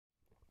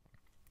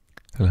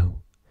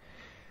Hello,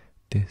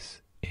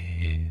 this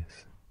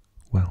is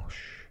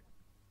Welsh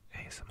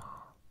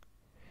ASMR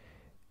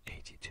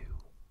 82.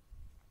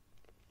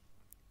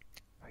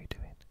 How are you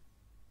doing?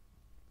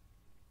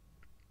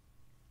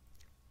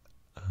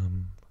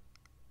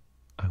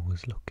 I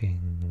was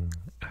looking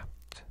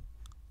at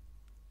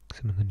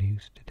some of the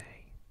news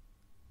today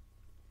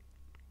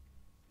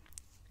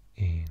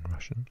in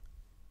Russian,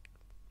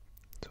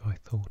 so I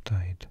thought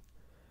I'd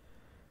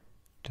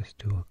just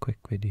do a quick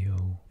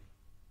video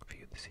for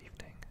you this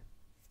evening,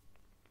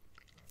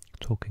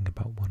 talking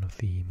about one of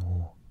the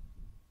more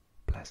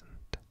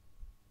pleasant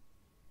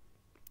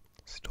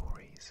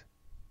stories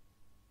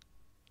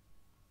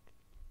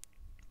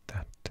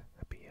that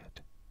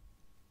appeared.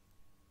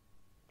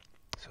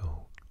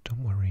 So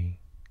don't worry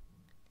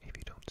if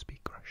you don't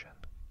speak Russian.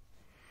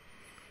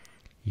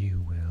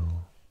 You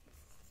will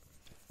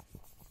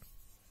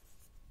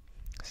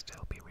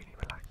still be really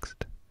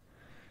relaxed,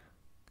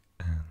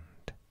 and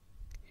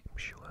I'm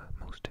sure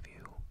most of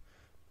you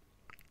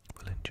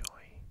will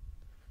enjoy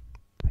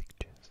the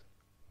pictures.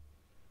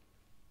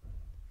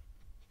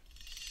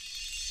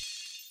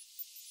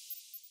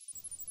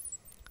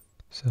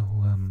 So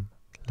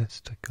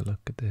let's take a look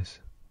at this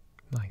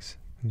nice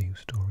news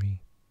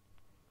story.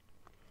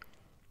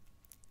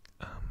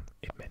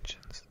 It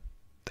mentions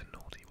the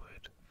naughty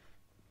word,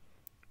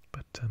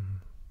 but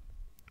don't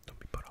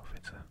be put off,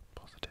 it's a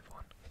positive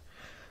one.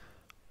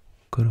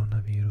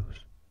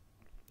 Коронавирус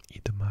и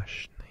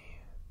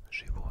домашние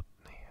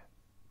животные.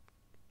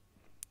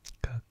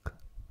 Как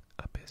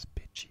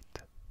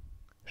обеспечить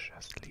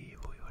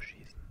счастливую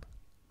жизнь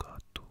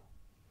коту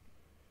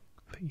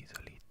в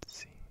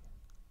изоляции?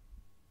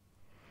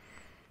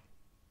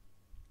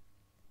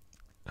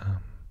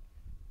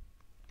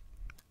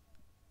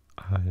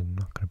 I'm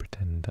not going to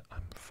pretend that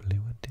I'm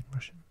fluent in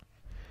Russian,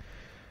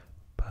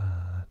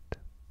 but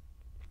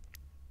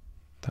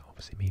that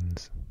obviously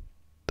means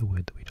the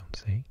word that we don't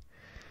say.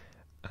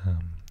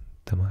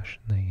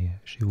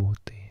 Домашние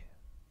животные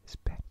is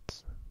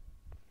pets,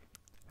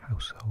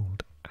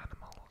 household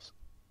animals.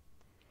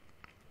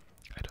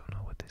 I don't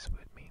know what this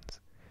word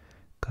means.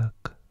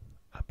 Как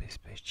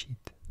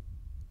обеспечить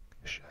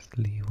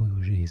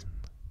счастливую жизнь?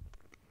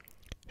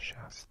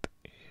 Счастье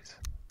is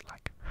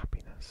like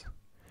happiness.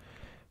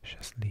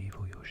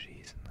 Счастливую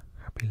жизнь,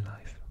 happy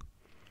life.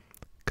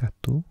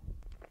 Коту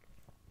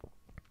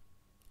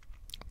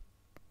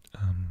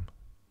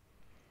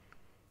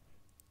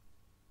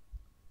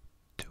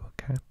to a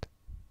cat.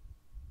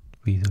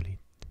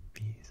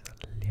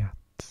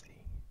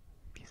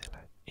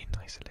 In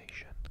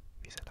isolation.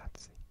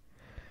 Изоляции.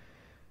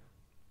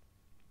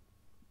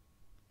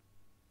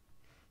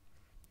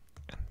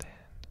 And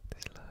then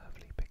this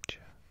lovely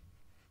picture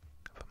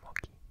of a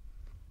monkey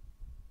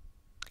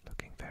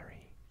looking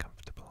very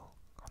comfortable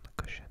on the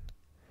cushion.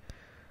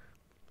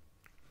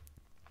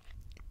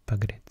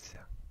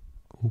 Погреться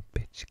у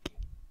печки.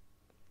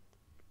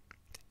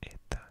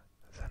 Это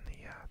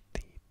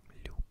занятие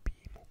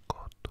любимому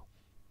коту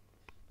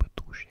по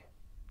душе.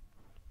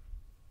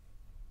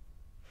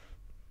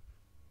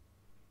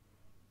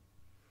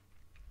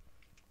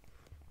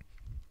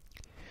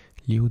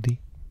 Люди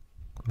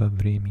во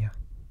время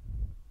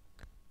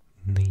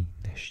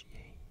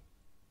нынешней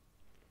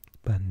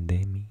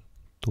пандемии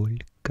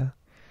только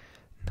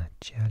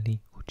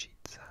начали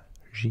учиться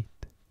жить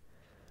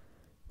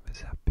в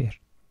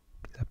заперти,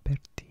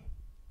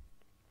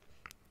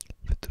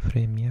 в то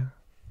время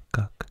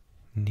как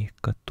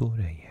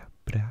некоторые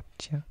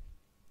братья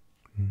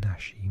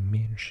наши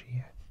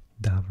меньшие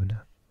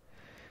давно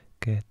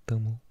к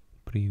этому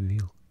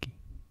привыкли.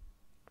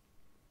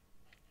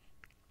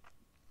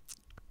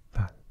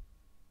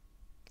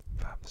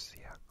 Во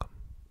всяком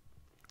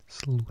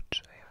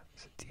случае,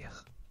 с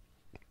тех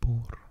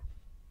пор,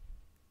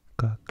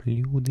 как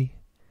люди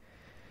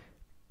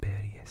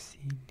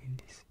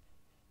переселились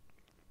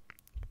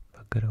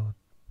в городские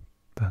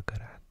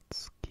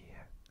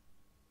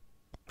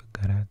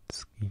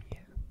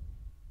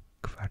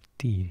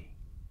квартиры.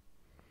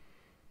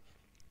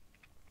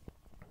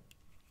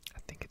 I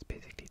think it's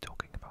basically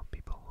talking about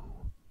people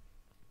who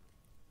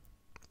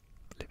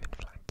live in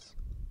flats.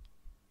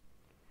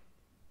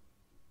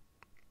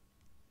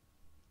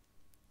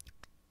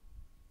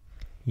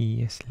 И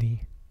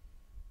если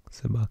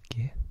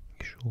собаке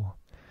еще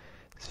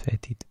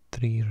светит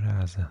 3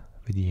 раза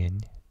в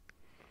день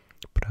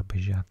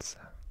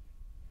пробежаться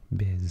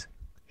без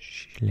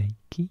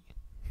шлейки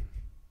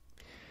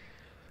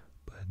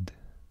под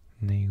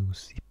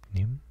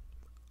неусыпным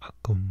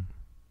оком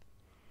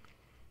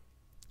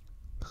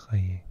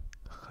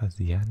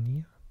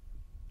хозяина,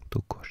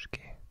 то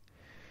кошке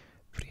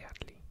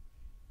вряд ли.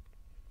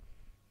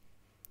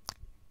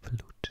 В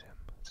лучшем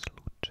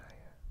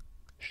случае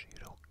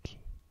широкий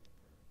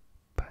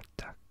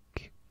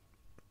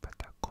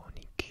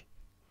подоконник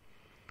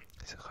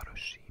с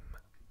хорошим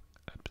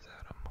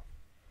обзором.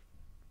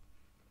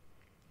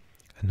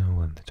 I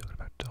know they're talking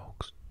about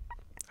dogs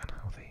and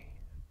how they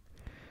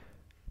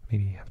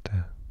maybe have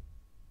to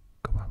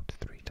go out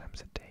 3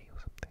 times a day or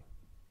something.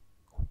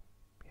 Oh,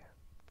 yeah.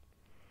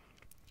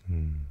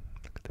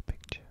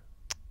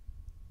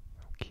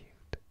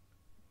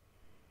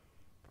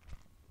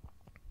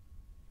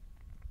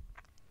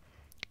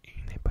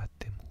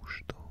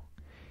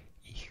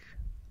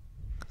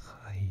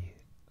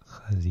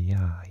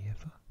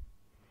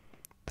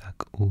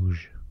 так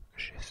уж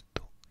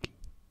жестокий,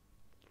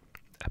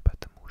 а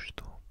потому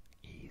что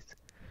из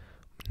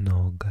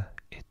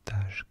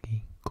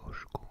многоэтажки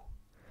кошку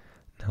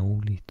на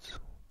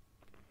улицу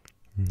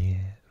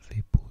не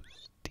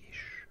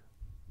выпустишь,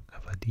 а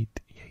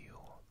водить ее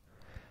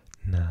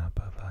на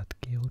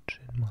поводке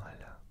очень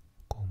мало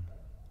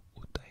кому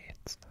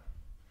удается.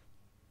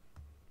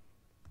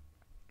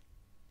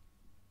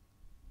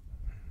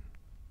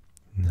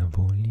 На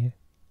воле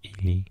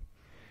или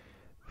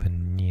в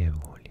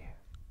неволе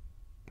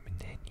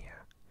мнения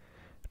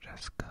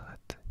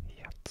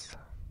расходятся.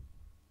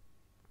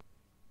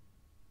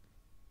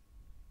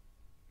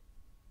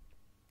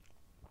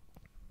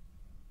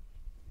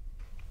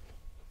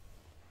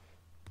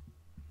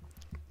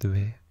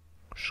 Две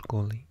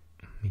школы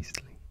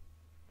мысли.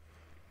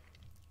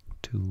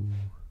 Two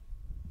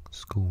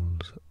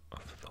schools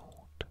of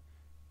thought.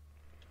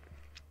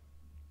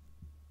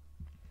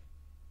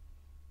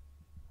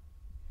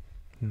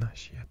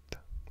 Насчет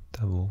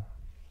того,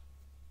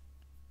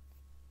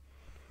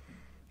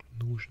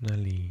 нужно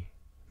ли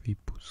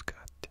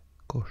выпускать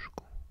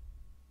кошку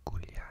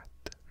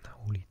гулять на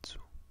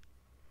улицу,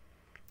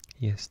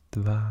 есть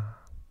два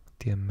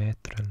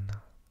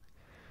диаметрально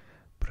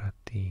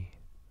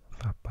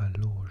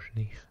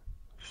противоположных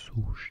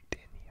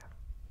суждения.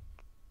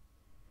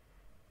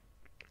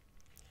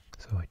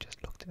 So I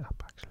just looked it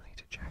up actually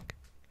to check,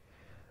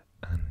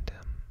 and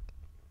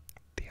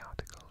the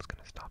article is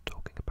going to start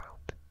talking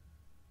about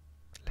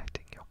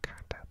letting your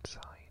cat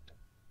outside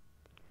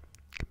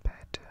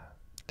compared to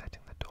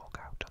letting the dog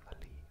out on the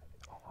lead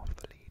or off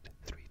the lead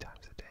 3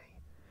 times a day.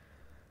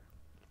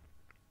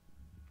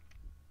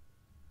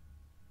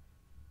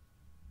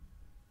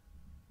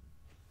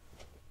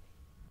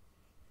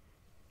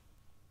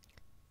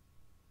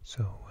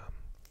 So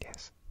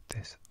yes,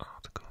 this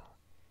article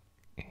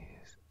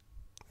is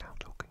now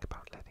talking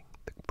about letting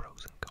the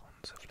pros and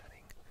cons of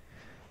letting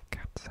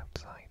cats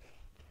outside.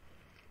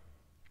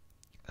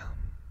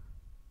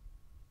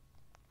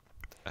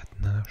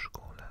 Одна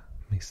школа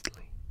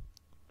мысли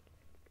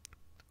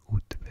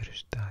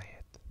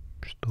утверждает,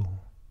 что,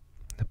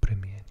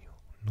 например,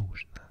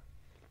 нужна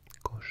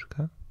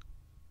кошка,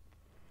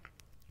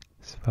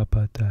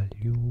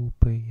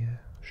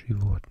 свободолюбое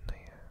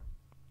животное,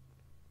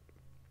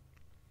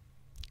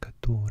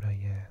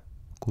 которое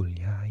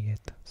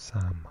гуляет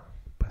само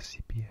по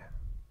себе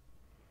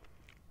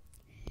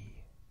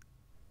и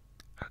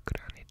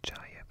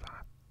ограничивать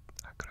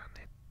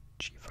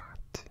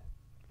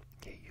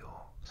ее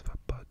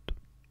свободу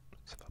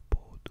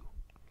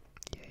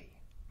ей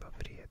во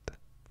вред.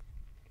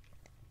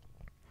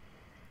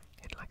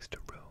 It likes to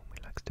roam,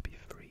 it likes to be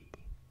free.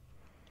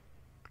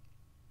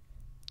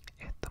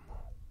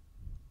 Этому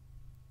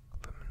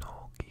в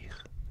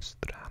многих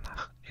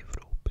странах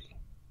Европы,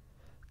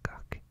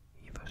 как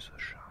и в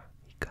США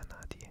и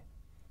Канаде,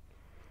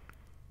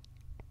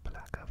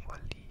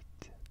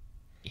 благоволит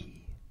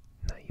и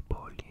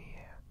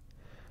наиболее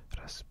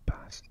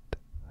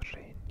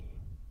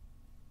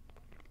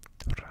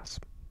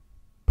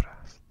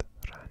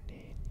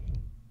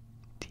распространений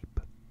тип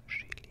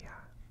жилья.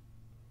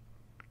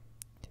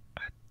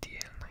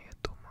 Отдельные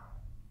дома,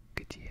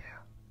 где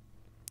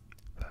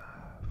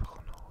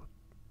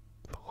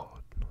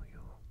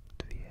входную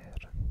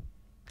дверь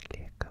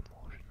легко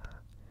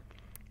можно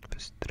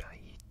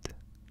выстроить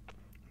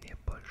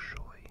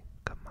небольшой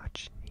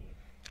гамачный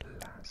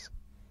лаз.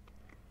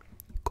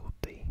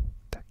 Коты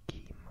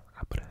таким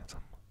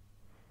образом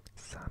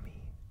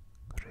сами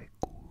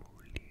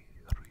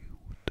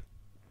регулируют,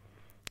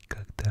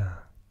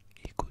 когда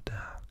и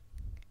куда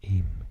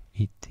им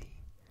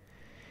идти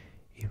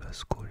и во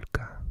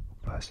сколько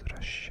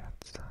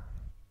возвращаться.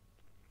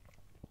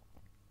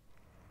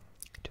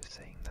 Just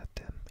saying that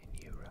in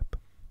Europe,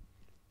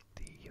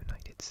 the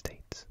United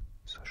States,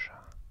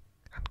 США,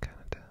 and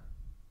Canada,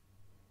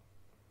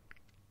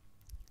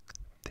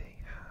 they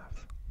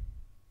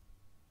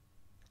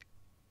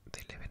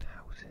live in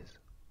houses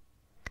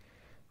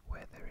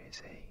where there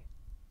is a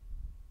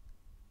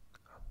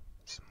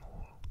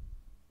small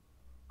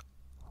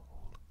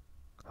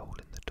hole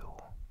in the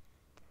door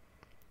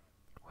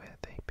where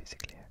they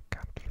basically a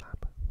cat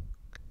flap,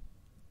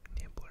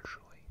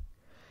 небольшой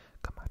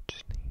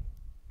гамачный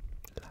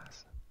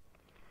лаз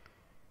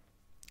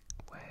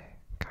where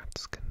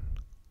cats can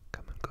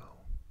come and go.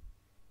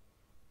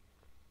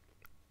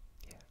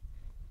 Yeah,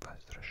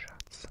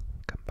 возвращаться,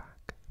 come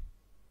back,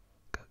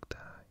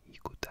 когда и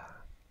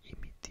куда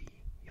им идти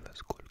и во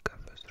сколько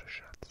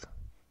возвращаться.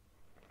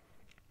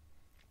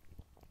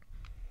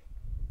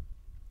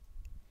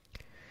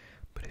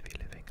 But if you're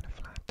living in a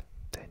flat,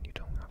 then you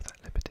don't have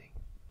that liberty.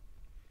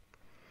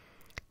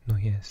 Но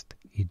есть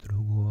и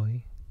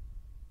другой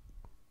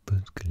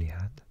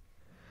взгляд,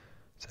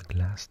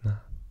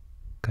 согласно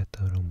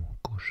которому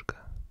кошка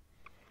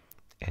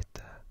 —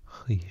 это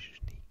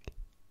хищник,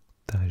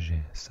 та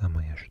же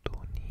самая,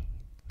 что ни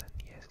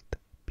есть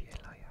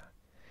белая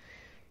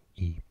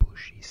и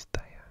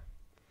пушистая.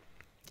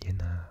 И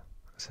она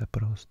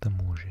запросто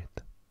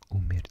может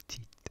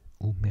умертвить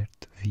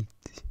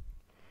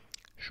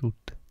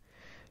шут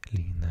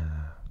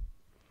Lina,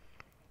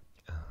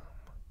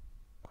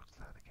 what's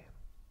that again?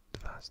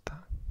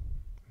 Dwasta,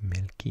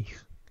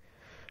 мелких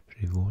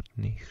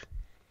животных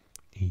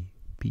и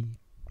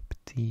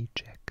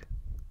птичек.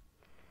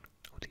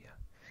 Вот я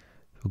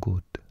в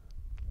год.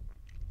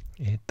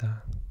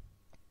 Это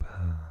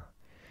по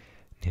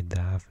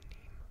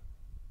недавним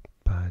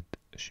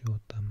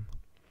подсчетам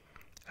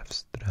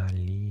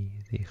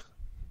австралийских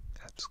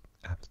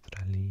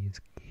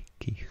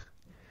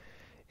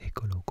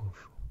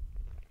экологов.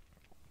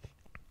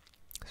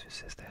 So it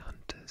says they're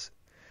hunters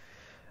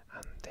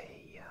and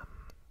they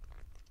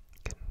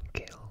can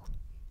kill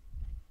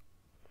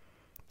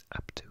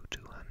up to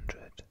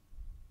 200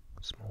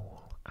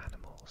 small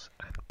animals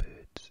and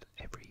birds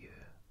every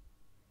year.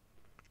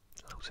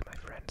 Loads of my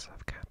friends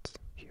have cats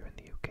here in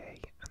the UK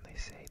and they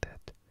say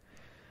that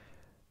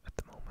at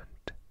the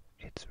moment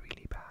it's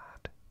really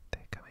bad.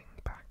 They're coming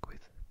back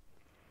with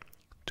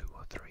 2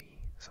 or 3,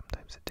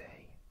 sometimes a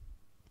day,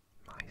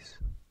 mice,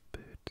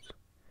 birds.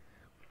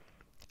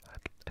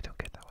 I don't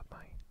get that with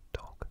my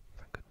dog,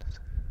 thank goodness.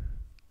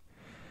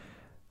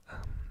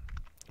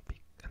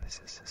 And this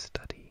is a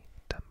study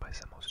done by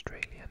some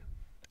Australian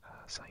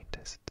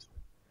scientists.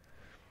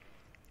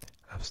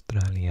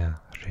 Австралия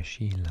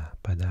решила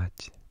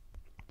подать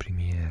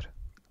пример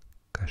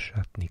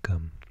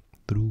кошатникам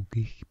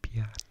других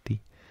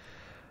 5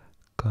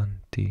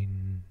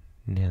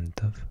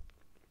 континентов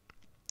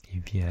и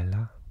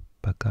ввела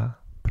пока,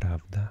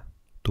 правда,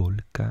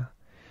 только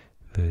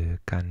в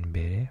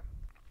Канберре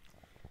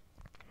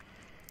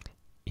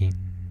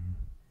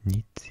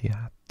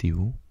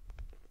инициативу,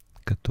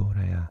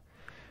 которая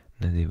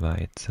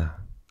называется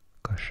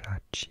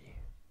 «Кошачий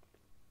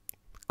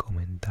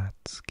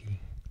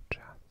комендантский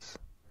час»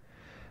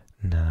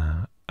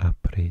 на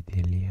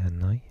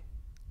определенной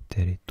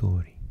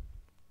территории.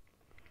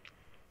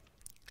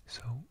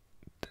 So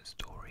the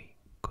story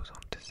goes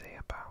on to say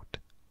about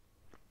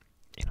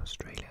in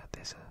Australia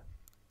there's a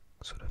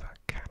sort of a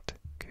cat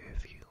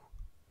curfew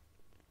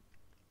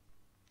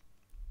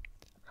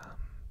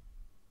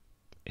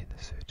in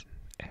a certain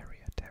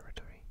area,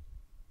 territory,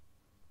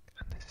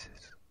 and this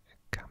is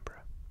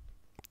Canberra.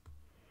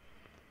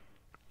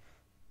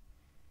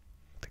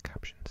 The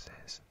caption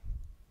says,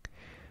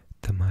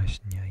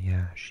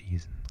 «Домашняя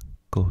жизнь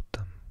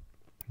котам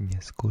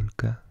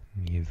нисколько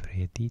не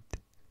вредит,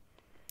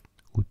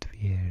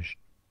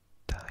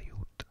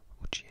 утверждают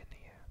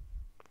учения».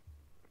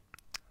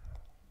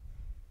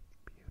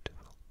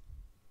 Beautiful.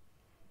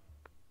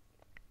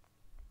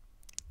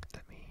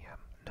 Let me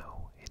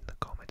know in the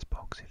comments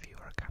box if you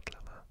are a cat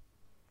lover.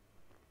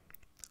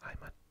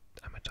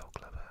 I'm a dog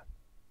lover,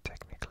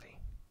 technically,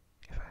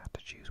 if I had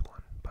to choose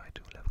one, but I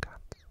do love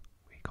cats.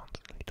 We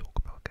constantly talk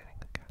about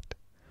getting a cat.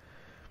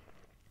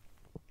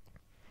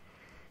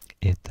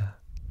 Это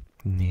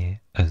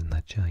не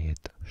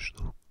означает,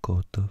 что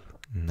котов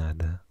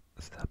надо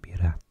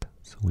забирать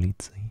с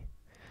улицы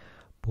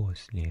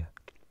после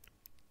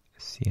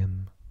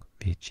 7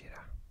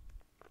 вечера.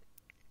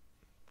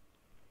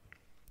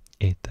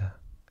 Это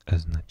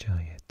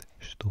означает,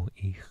 что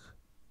их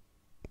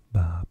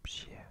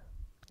вообще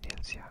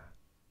нельзя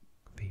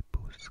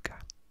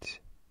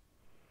выпускать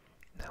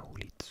на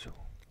улицу,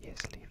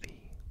 если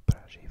вы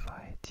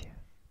проживаете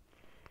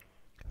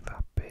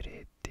в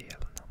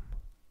пределном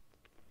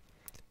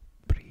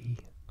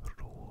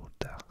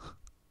природном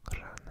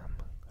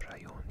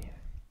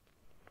районе.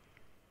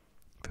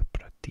 В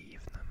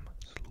противном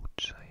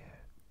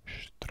случае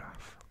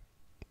штраф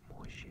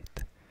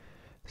может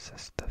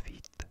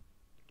составить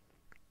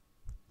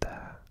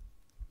до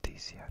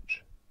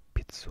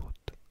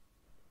 1500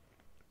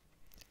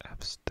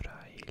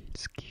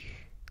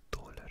 австралийских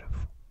долларов.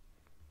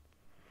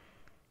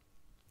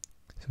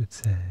 So it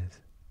says,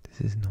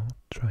 this is not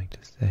trying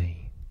to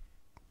say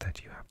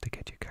that you have to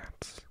get your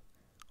cats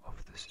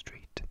off the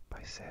street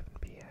by 7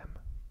 p.m.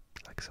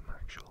 like some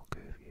actual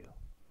curfew.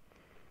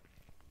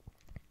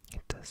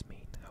 It does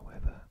mean,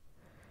 however,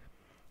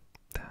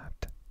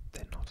 that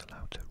they're not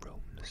allowed to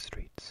roam the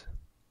streets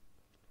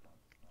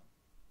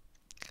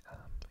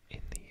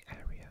in the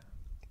area,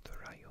 the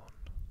rayon,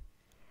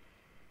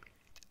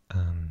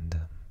 and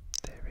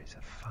there is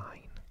a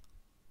fine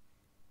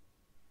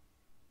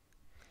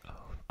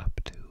of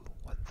up to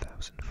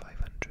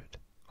 1,500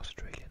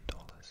 Australian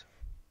dollars,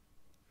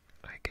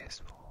 I guess,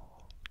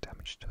 for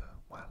damage to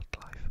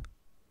wildlife.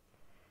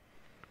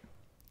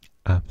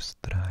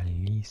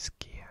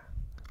 Австралийские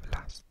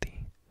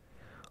власти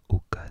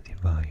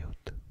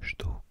указывают,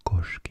 что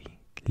кошки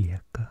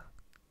легко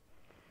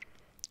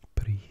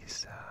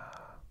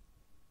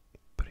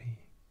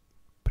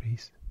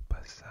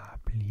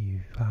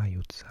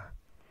приспосабливаются,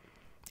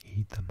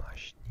 и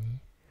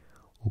домашний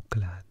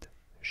уклад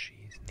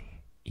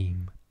жизни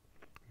им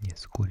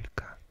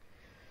нисколько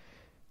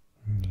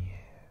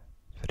не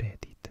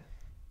вредит.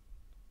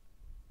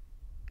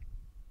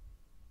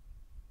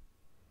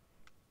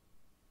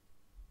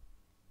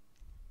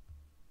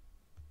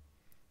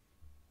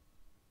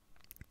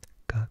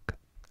 Как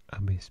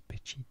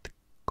обеспечить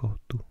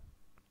коту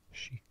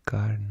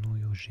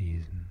шикарную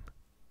жизнь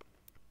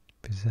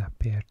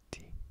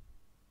Zaperti.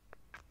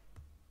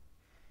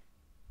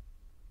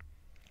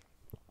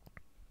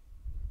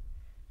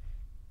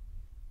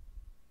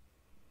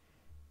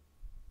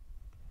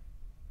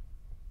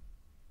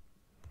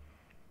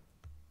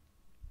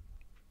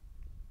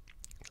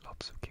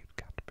 Lots of cute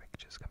cat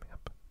pictures coming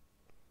up.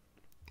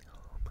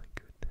 Oh my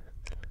goodness,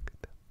 look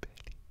at that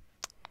belly.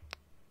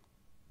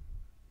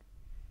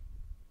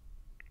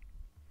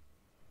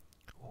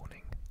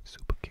 Warning,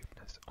 super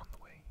cuteness on the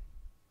way.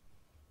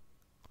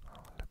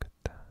 Oh, look at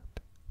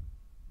that.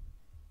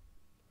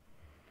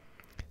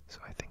 So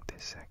I think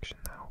this section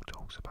now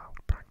talks about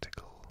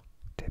practical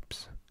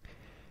tips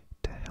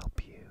to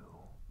help you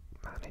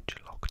manage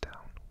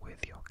lockdown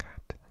with your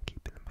cat and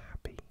keep them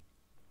happy.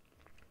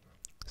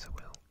 So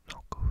we'll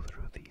not go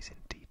through these in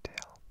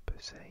detail per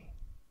se.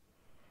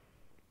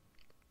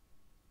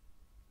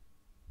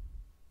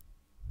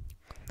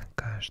 На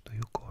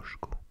каждую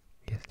кошку,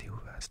 если у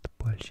вас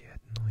больше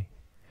одной,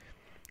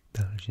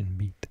 должен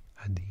быть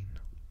один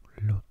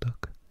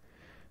лоток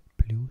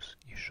плюс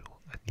еще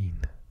один.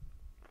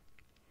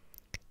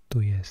 То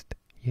есть,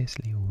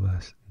 если у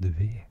вас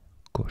две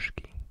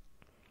кошки,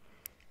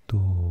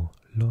 то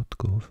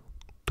лотков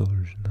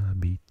должна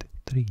быть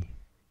три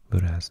в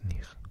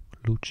разных,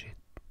 лучше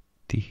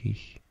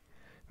тихих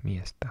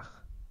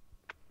местах.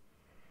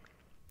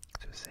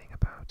 So saying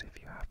about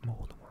if you have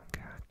more than one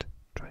cat,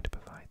 trying to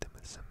provide them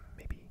with some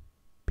maybe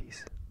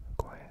peace,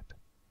 quiet,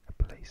 a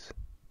place.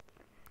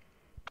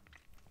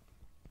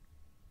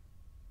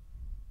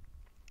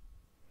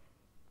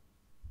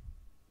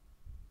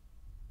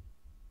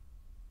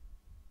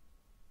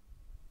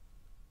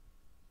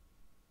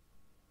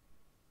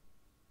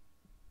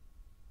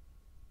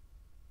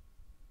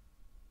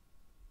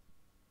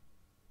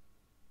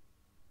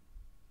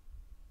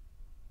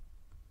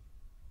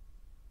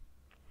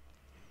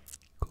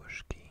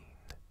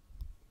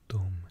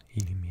 Дом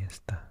или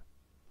место,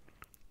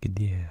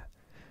 где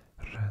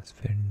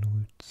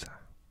развернуться.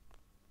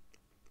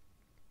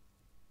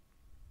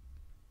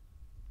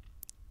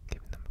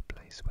 Giving them a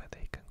place where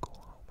they can go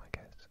home, I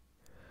guess.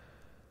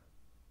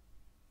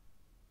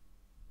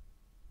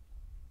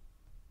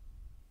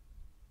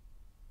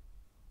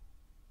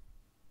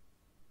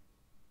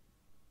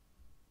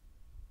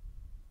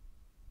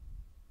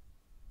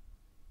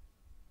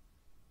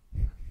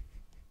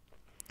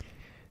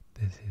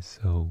 This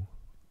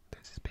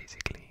is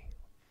basically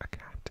a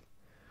cat.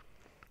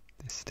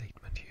 This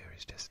statement here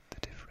is just the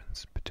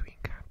difference between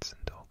cats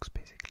and dogs,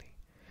 basically.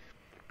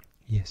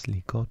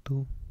 Если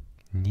коту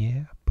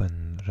не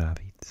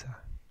понравится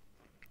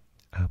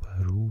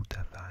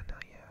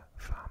оборудованное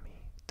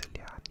вами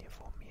для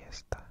него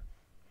место,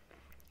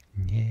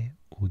 не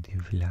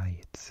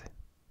удивляйтесь,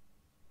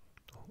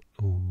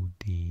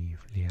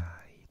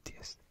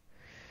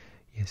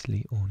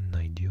 если он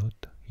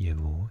найдет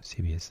его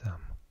себе сам.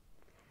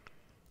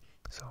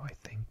 So I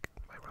think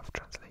my rough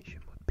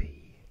translation would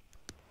be,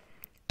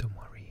 don't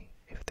worry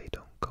if they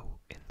don't go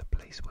in the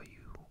place where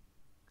you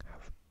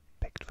have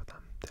picked for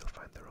them, they'll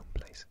find their own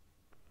place.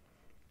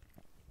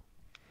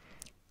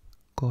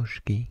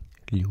 Кошки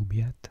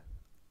любят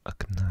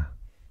окна,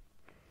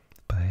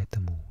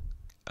 поэтому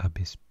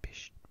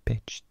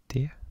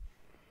обеспечьте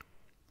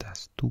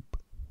доступ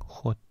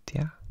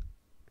хотя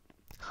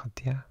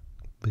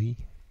бы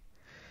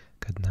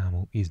к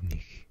одному из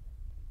них.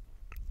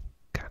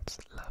 Cats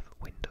love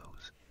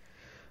windows,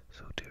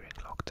 so during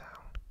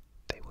lockdown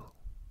they will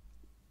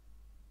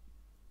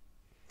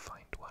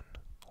find one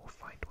or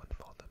find one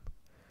for them.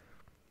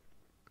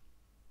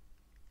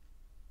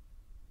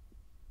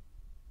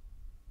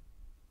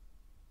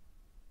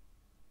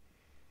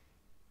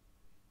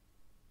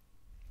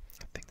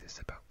 I think this is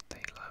about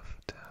they love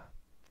to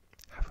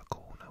have a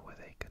corner where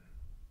they can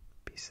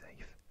be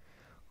safe.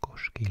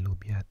 Кошки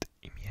любят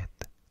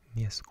иметь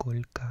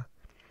несколько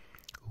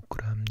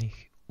укромных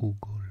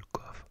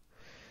уголков,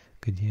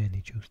 где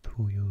они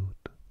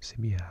чувствуют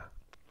себя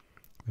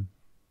в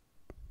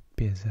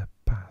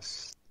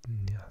безопасности.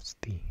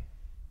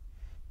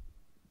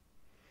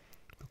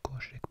 У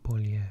кошек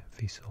более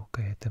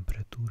высокая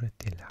температура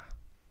тела,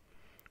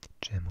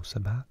 чем у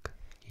собак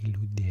и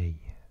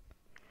людей.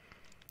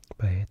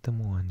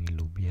 Поэтому они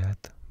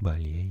любят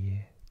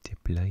более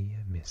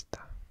теплые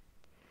места.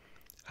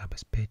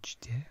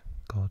 Обеспечьте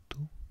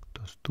коту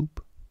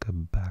доступ к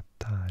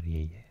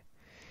батарее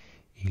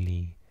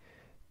или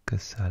к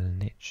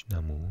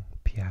солнечному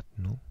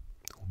пятну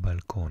у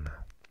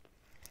балкона,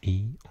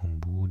 и он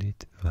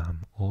будет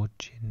вам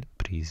очень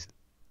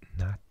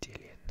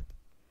признателен.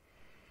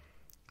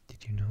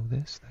 Did you know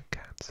this? That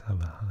cats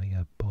have a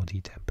higher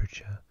body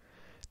temperature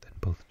than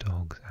both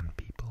dogs and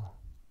people.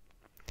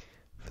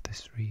 For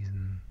this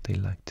reason, they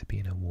like to be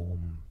in a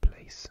warm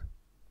place.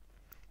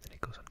 Then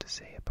it goes on to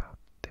say about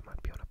they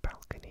might be on a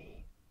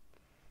balcony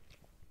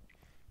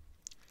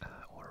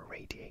or a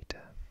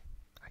radiator.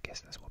 I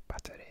guess that's what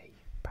battery.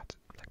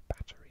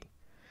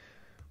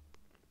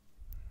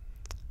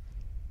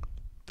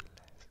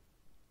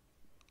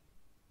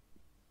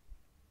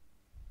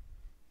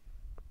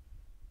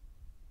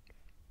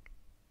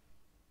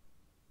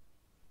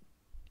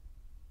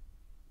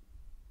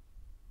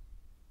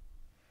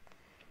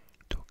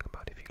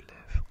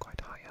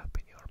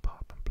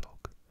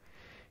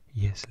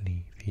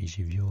 если вы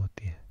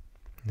живете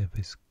на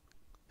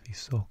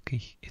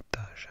высоких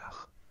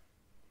этажах.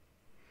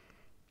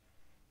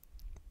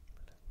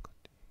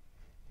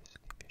 Если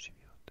вы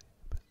живете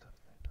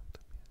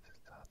с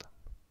садом,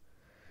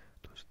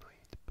 то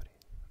стоит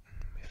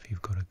if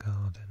you've got a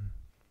garden,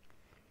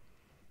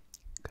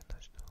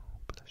 конечно,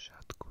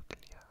 площадку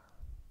для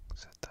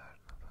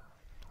сатарного,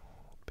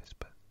 но без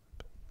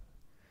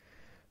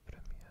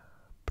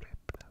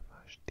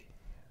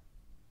времяпрепровождения.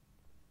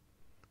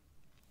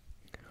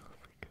 Oh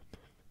my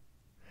goodness.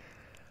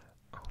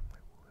 Oh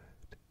my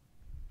word.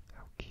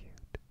 How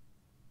cute.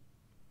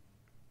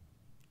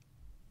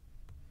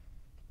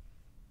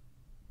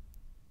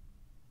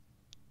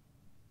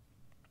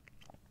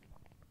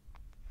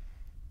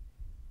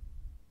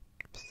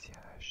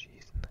 Вся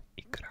жизнь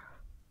игра.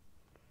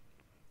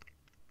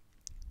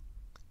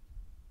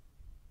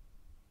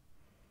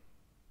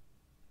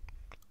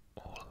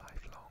 All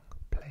lifelong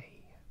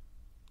play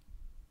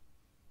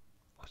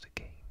was a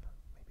game,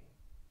 maybe.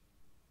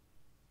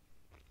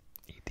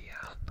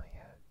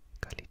 Идеальное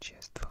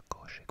количество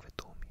кошек в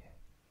доме.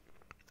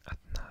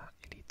 Одна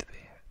или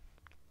две.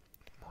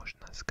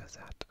 Можно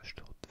сказать,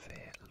 что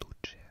две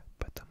лучше,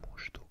 потому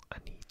что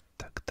они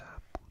тогда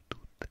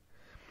будут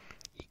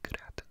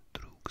играть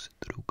друг с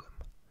другом,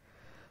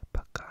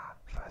 пока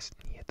вас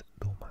нет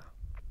дома.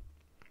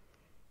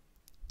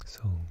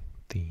 So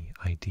the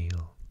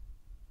ideal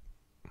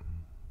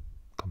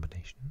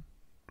combination,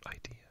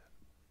 idea,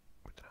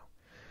 I don't know,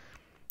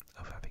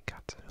 of having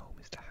cats at home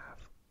is to have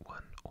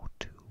one or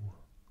two.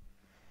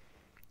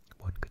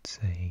 One could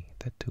say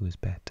that two is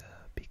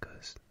better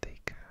because they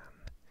can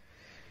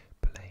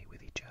play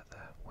with each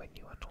other when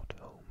you are not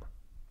home.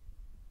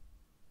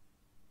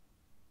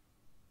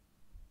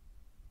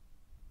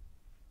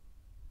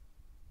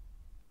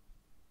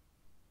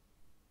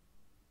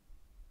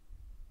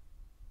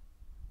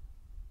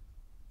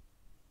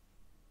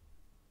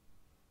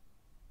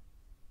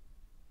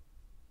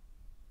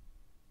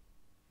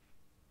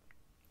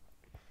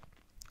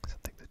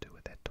 Something to do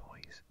with their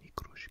toys,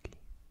 игрушки.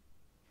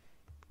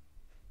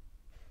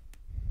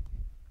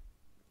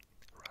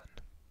 Run,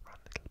 run,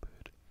 little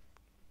bird.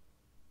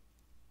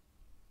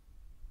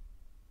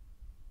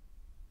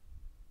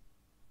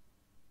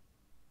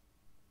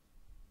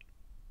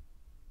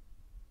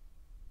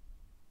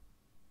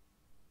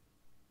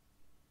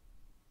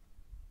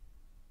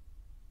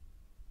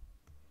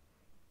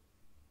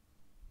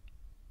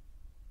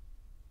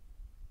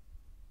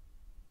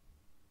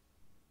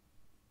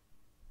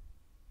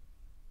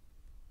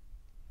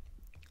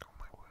 Oh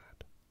my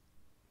word.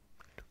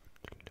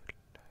 Little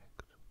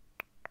legs.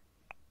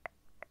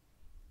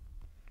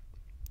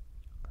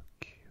 How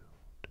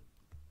cute.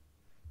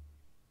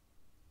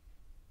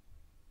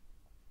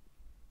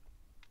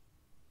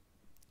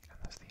 And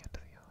that's the end of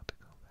the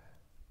article there.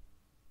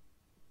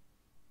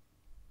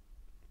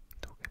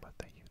 Talking about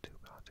the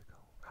YouTube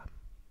article,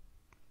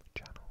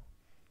 channel.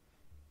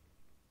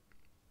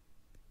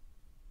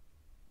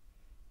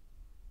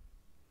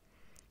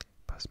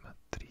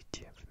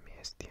 Посмотрите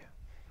вместе,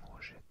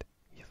 может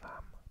и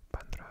вам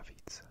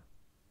понравится.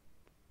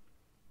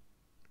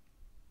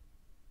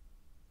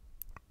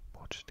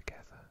 Watch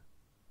together,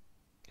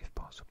 if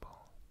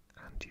possible,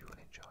 and you will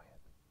enjoy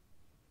it.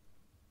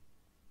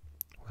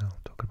 Well,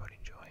 talk about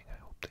enjoying, I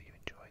hope that you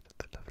enjoyed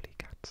the lovely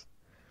cats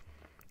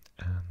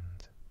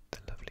and the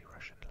lovely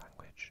Russian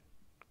language.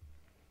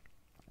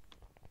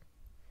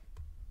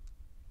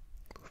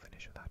 We'll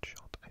finish with that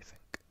shot, I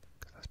think,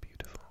 because that's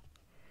beautiful.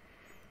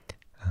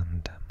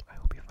 And I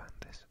hope you found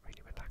this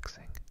really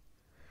relaxing.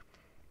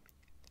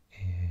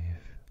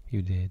 If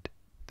you did,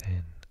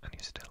 then, and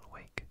you're still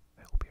awake,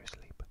 I hope you're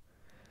asleep,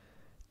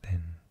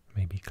 then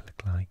maybe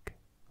click like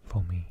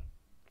for me.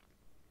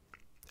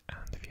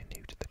 And if you're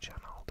new to the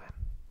channel, then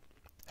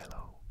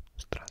hello,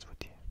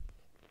 здравствуйте.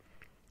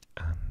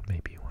 And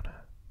maybe you want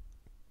to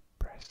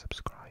press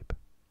subscribe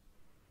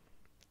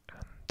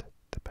and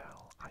the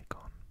bell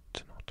icon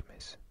to not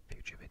miss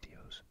future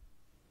videos.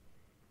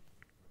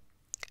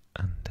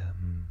 And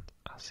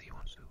I'll see you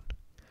on soon.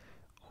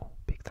 Oh,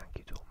 big thank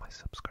you to all my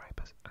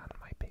subscribers and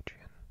my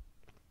Patreon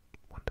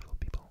wonderful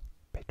people,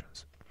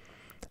 patrons.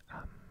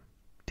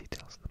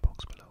 Details in the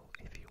box below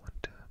if you want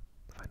to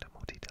find out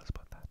more details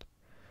about that.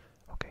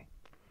 Okay,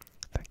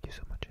 thank you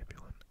so much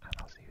everyone, and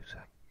I'll see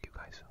you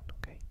guys soon,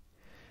 okay?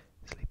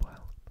 Sleep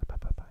well, bye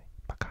bye bye,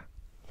 пока.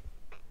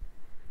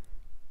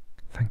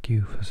 Thank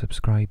you for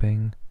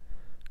subscribing,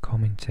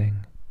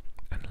 commenting,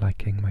 and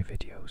liking my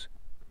videos.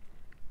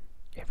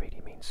 It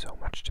really means so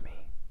much to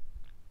me.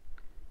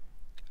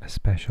 A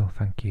special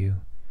thank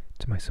you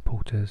to my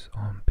supporters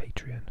on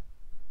Patreon.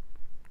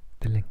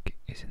 The link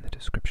is in the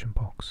description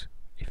box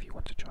if you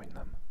want to join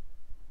them.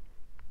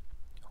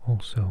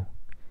 Also,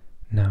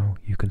 now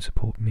you can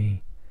support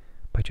me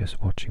by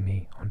just watching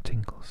me on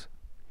Tingles.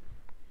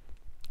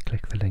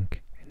 Click the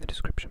link